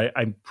predicted, but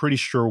I'm pretty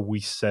sure we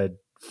said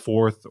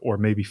 4th or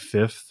maybe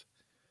 5th.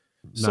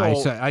 No,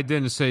 I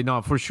didn't say,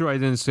 no, for sure I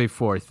didn't say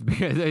 4th.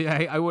 Because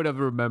I would have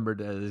remembered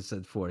that I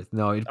said 4th.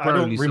 No, it probably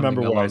I don't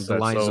remember what I said. The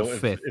lines so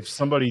of 5th. If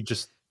somebody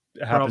just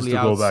happens to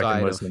go back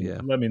and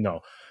listen, let me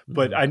know.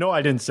 But I know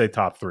I didn't say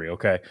top 3,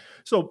 okay?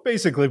 So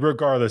basically,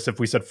 regardless if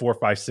we said 4,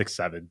 5, 6,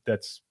 7,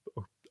 that's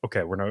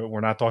okay.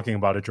 We're not talking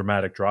about a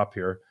dramatic drop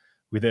here.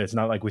 It's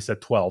not like we said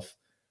 12.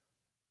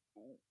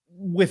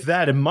 With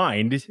that in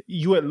mind,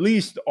 you at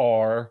least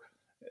are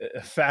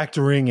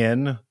factoring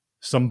in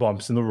some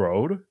bumps in the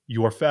road.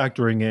 You are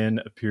factoring in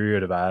a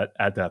period of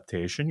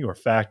adaptation. You are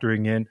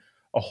factoring in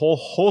a whole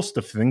host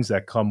of things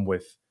that come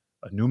with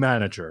a new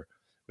manager.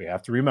 We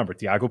have to remember,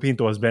 Tiago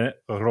Pinto has been at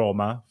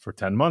Roma for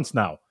 10 months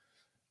now.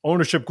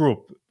 Ownership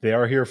group, they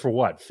are here for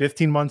what,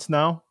 15 months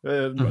now?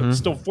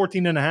 Still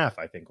 14 and a half,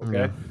 I think,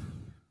 okay?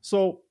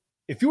 So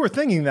if you were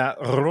thinking that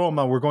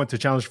Roma were going to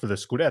challenge for the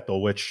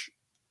Scudetto, which,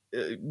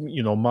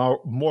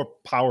 more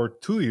power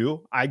to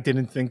you, I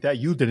didn't think that.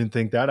 You didn't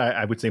think that.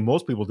 I would say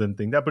most people didn't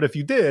think that. But if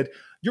you did,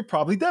 you're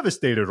probably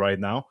devastated right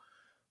now.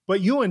 But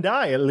you and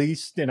I, at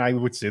least, and I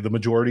would say the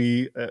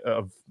majority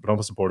of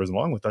Roma supporters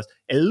along with us,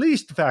 at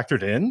least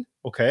factored in,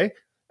 okay?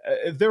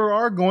 There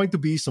are going to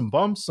be some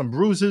bumps, some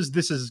bruises.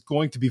 This is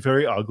going to be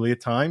very ugly at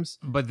times.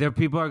 But there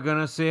people are going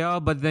to say, oh,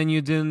 but then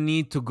you didn't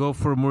need to go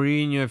for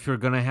Mourinho if you're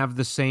going to have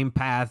the same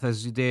path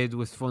as you did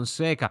with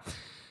Fonseca.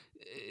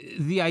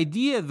 The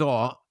idea,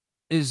 though,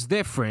 is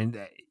different.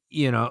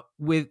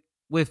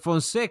 With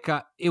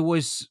Fonseca, it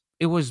was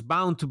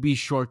bound to be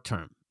short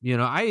term.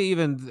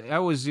 I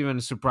was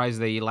even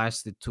surprised that he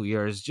lasted 2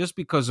 years just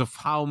because of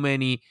how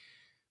many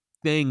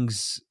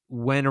things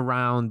went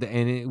around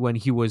when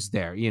he was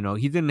there.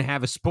 He didn't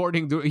have a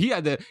sporting he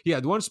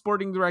had one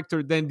sporting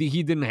director, then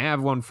he didn't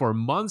have one for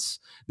months,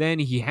 then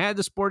he had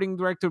a sporting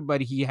director,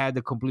 but he had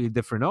a completely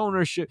different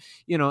ownership,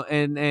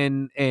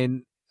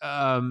 and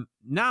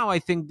now I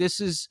think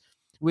this is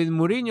with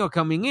Mourinho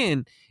coming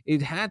in,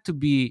 it had to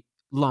be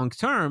long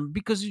term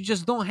because you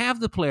just don't have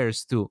the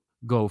players to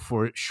go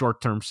for short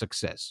term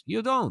success.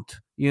 You don't,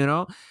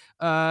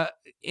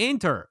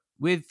 Inter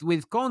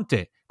with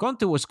Conte.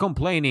 Conte was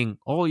complaining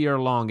all year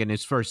long in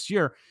his first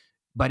year,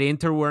 but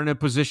Inter were in a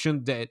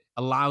position that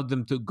allowed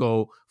them to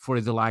go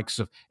for the likes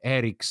of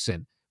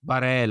Eriksen,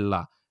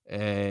 Barella,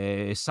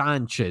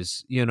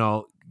 Sanchez,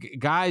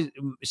 guys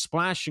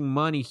splashing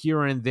money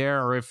here and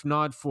there, or if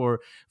not for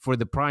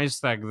the price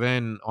tag,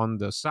 then on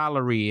the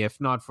salary,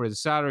 if not for the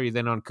salary,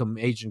 then on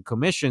agent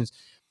commissions.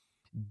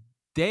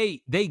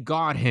 they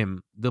got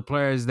him the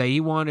players that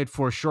he wanted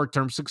for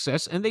short-term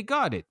success, and they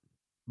got it.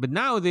 But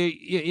now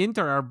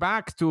Inter are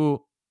back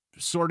to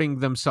sorting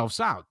themselves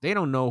out. They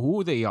don't know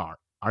who they are.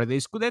 Are they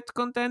Scudetto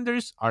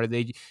contenders? Are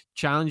they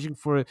challenging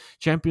for a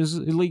Champions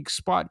League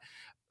spot?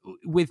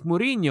 With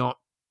Mourinho,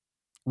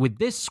 with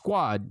this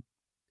squad,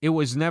 it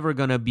was never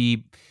going to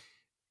be,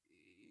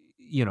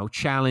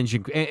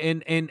 challenging.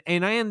 And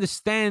I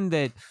understand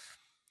that,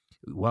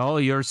 well,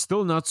 you're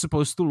still not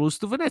supposed to lose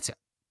to Venezia.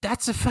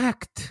 That's a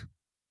fact.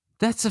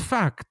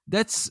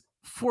 That's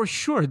for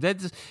sure.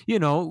 That's,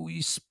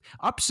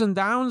 ups and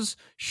downs.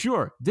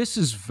 Sure. This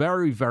is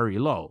very, very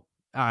low.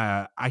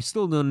 I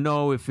still don't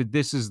know if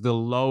this is the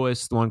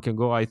lowest one can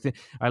go. I think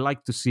I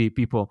like to see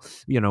people,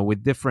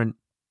 with different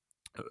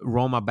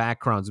Roma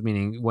backgrounds,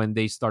 meaning when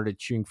they started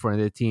cheering for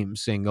the team,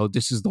 saying, "Oh,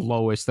 this is the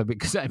lowest."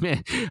 Because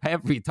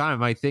every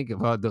time I think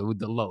about the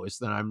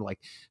lowest, then I'm like,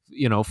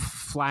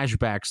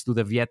 flashbacks to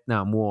the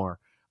Vietnam War.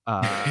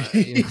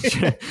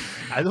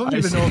 I don't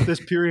even know if this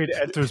period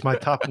enters my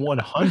top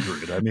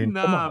 100. I mean,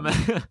 come on.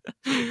 Man.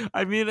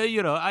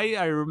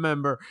 I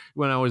remember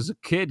when I was a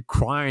kid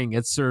crying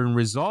at certain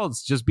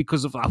results just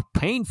because of how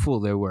painful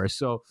they were.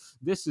 So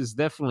this is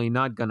definitely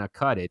not gonna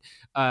cut it.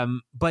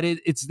 But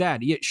it's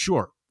that. Yeah,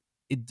 sure.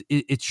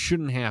 It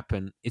shouldn't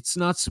happen. It's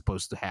not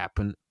supposed to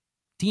happen.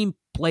 Team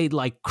played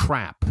like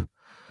crap.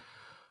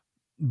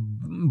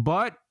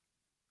 But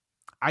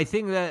I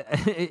think that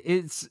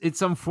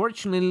it's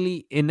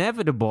unfortunately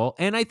inevitable.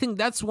 And I think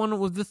that's one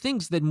of the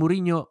things that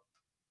Mourinho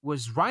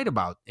was right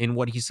about in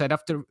what he said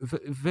after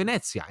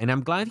Venezia. And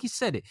I'm glad he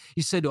said it.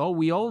 He said, "Oh,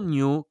 we all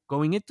knew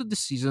going into the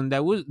season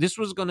that this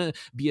was going to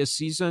be a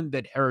season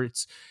that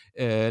hurts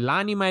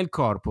l'anima e il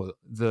corpo,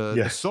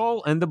 the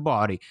soul and the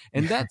body."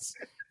 And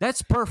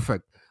that's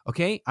perfect.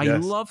 Okay. I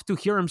love to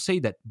hear him say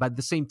that. But at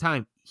the same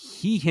time,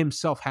 he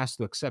himself has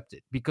to accept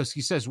it, because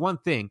he says one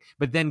thing,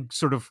 but then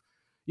sort of,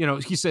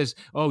 he says,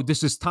 "Oh,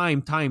 this is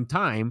time.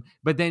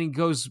 But then he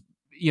goes,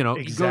 he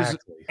goes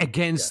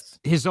against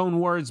his own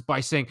words by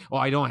saying, "Oh,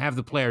 I don't have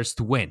the players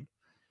to win."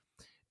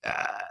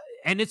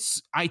 And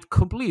I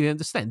completely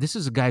understand. This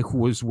is a guy who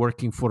was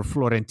working for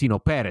Florentino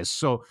Perez.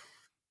 So,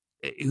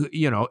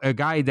 a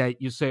guy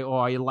that you say, "Oh,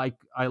 I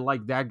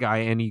like that guy."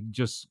 And he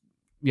just,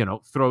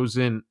 throws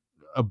in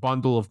a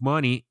bundle of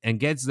money and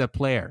gets the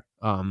player.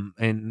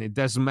 And it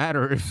doesn't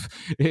matter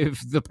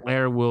if the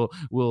player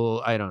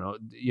will I don't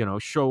know,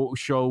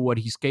 show what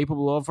he's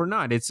capable of or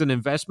not. It's an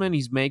investment.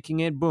 He's making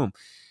it. Boom.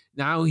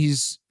 Now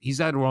he's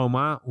at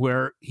Roma,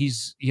 where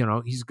he's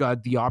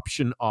got the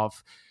option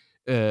of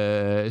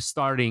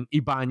starting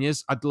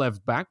Ibanez at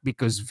left back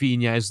because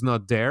Vigna is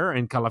not there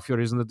and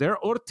Calafiori is not there,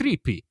 or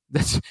Trippi.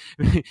 That's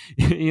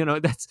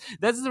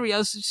that's the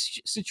real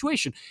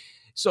situation.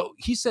 So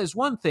he says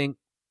one thing,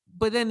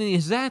 but then in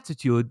his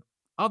attitude,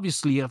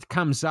 obviously it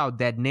comes out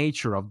that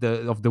nature of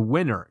the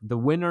winner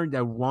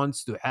that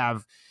wants to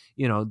have,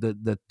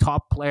 the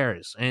top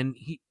players. And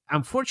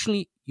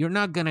unfortunately, you're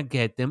not going to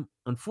get them.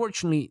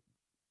 Unfortunately,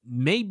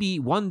 maybe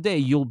one day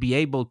you'll be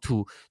able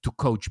to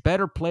coach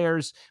better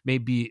players.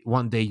 Maybe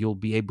one day you'll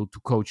be able to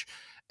coach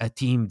a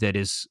team that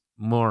is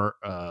more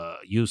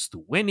used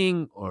to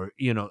winning, or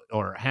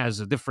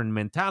has a different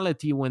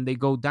mentality when they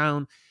go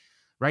down.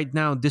 Right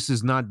now, this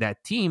is not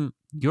that team.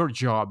 Your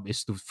job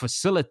is to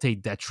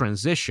facilitate that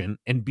transition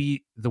and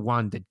be the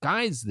one that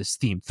guides this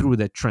team through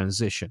that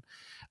transition.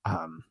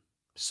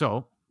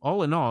 So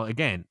all in all,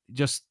 again,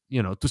 just,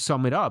 to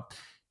sum it up,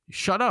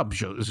 shut up,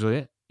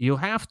 Jose. You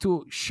have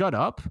to shut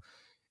up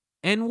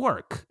and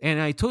work. And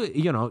I told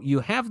you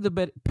have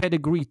the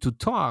pedigree to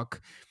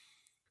talk,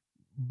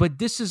 but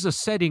this is a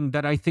setting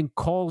that I think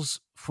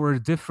calls for a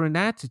different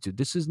attitude.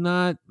 This is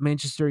not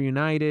Manchester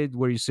United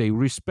where you say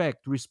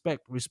respect.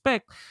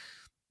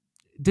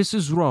 This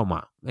is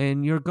Roma,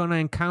 and you're going to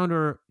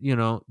encounter,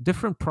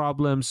 different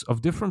problems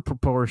of different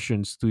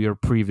proportions to your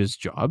previous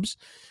jobs.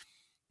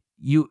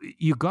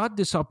 You got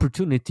this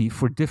opportunity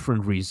for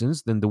different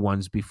reasons than the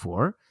ones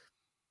before.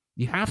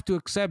 You have to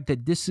accept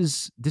that this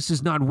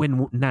is not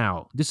win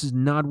now. This is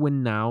not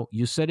win now.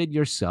 You said it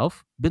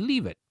yourself.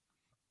 Believe it.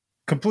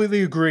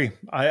 Completely agree.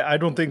 I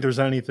don't think there's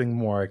anything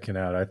more I can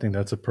add. I think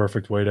that's a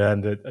perfect way to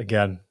end it.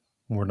 Again,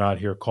 we're not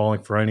here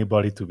calling for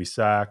anybody to be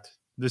sacked.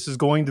 This is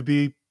going to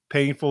be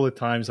painful at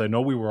times. I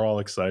know we were all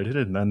excited,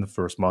 and then the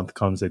first month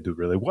comes, they do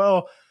really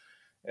well.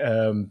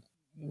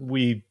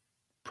 We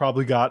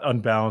probably got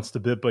unbalanced a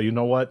bit, but you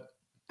know what?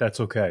 That's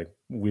okay.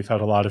 We've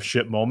had a lot of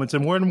shit moments,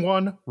 and we're in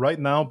one right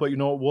now, but you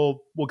know what?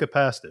 We'll get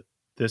past it.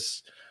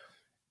 This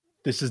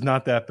is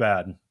not that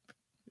bad.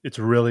 It's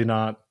really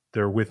not.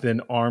 They're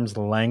within arm's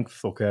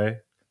length, okay,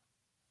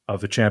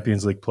 of the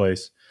Champions League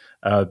place.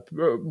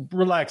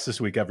 Relax this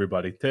week,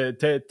 everybody.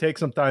 Take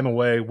some time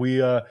away.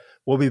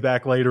 We'll be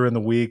back later in the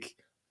week.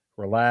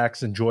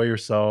 Relax, enjoy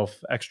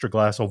yourself. Extra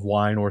glass of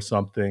wine or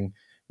something.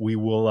 We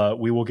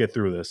will get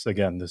through this.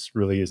 Again, this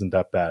really isn't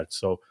that bad.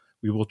 So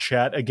we will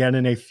chat again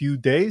in a few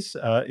days.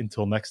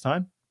 Until next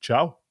time,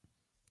 ciao.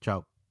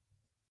 Ciao.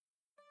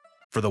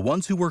 For the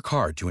ones who work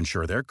hard to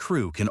ensure their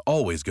crew can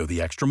always go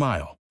the extra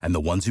mile, and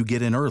the ones who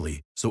get in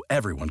early so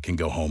everyone can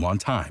go home on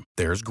time.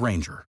 There's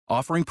Grainger,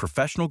 offering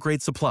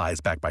professional-grade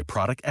supplies backed by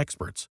product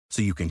experts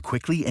so you can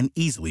quickly and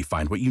easily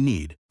find what you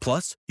need.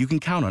 Plus, you can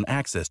count on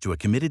access to a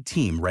committed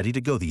team ready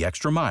to go the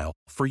extra mile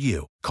for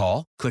you.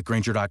 Call, click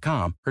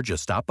Grainger.com, or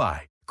just stop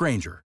by.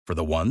 Grainger, for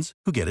the ones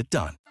who get it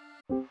done.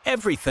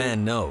 Every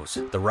fan knows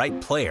the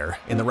right player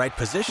in the right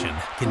position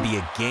can be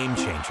a game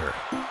changer.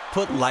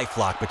 Put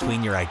LifeLock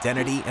between your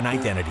identity and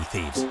identity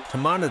thieves to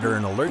monitor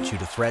and alert you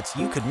to threats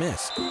you could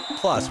miss.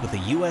 Plus, with a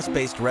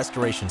U.S.-based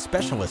restoration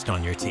specialist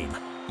on your team,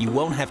 you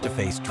won't have to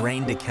face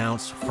drained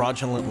accounts,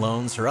 fraudulent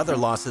loans, or other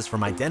losses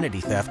from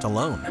identity theft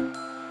alone.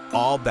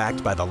 All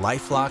backed by the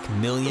LifeLock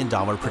 $1 Million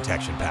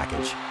Protection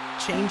Package.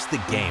 Change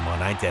the game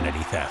on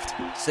identity theft.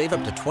 Save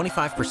up to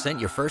 25%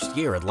 your first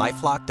year at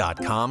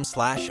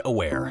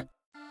LifeLock.com/aware.